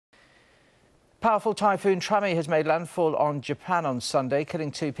Powerful Typhoon Trami has made landfall on Japan on Sunday,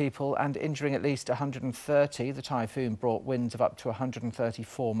 killing 2 people and injuring at least 130. The typhoon brought winds of up to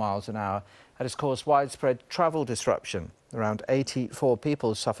 134 miles an hour and has caused widespread travel disruption. Around 84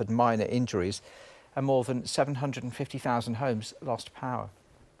 people suffered minor injuries and more than 750,000 homes lost power.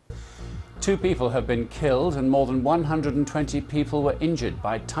 2 people have been killed and more than 120 people were injured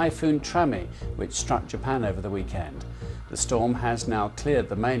by Typhoon Trami, which struck Japan over the weekend. The storm has now cleared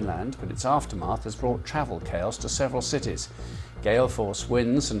the mainland, but its aftermath has brought travel chaos to several cities. Gale-force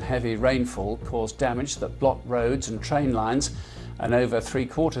winds and heavy rainfall caused damage that blocked roads and train lines, and over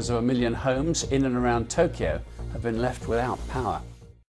 750,000 homes in and around Tokyo have been left without power.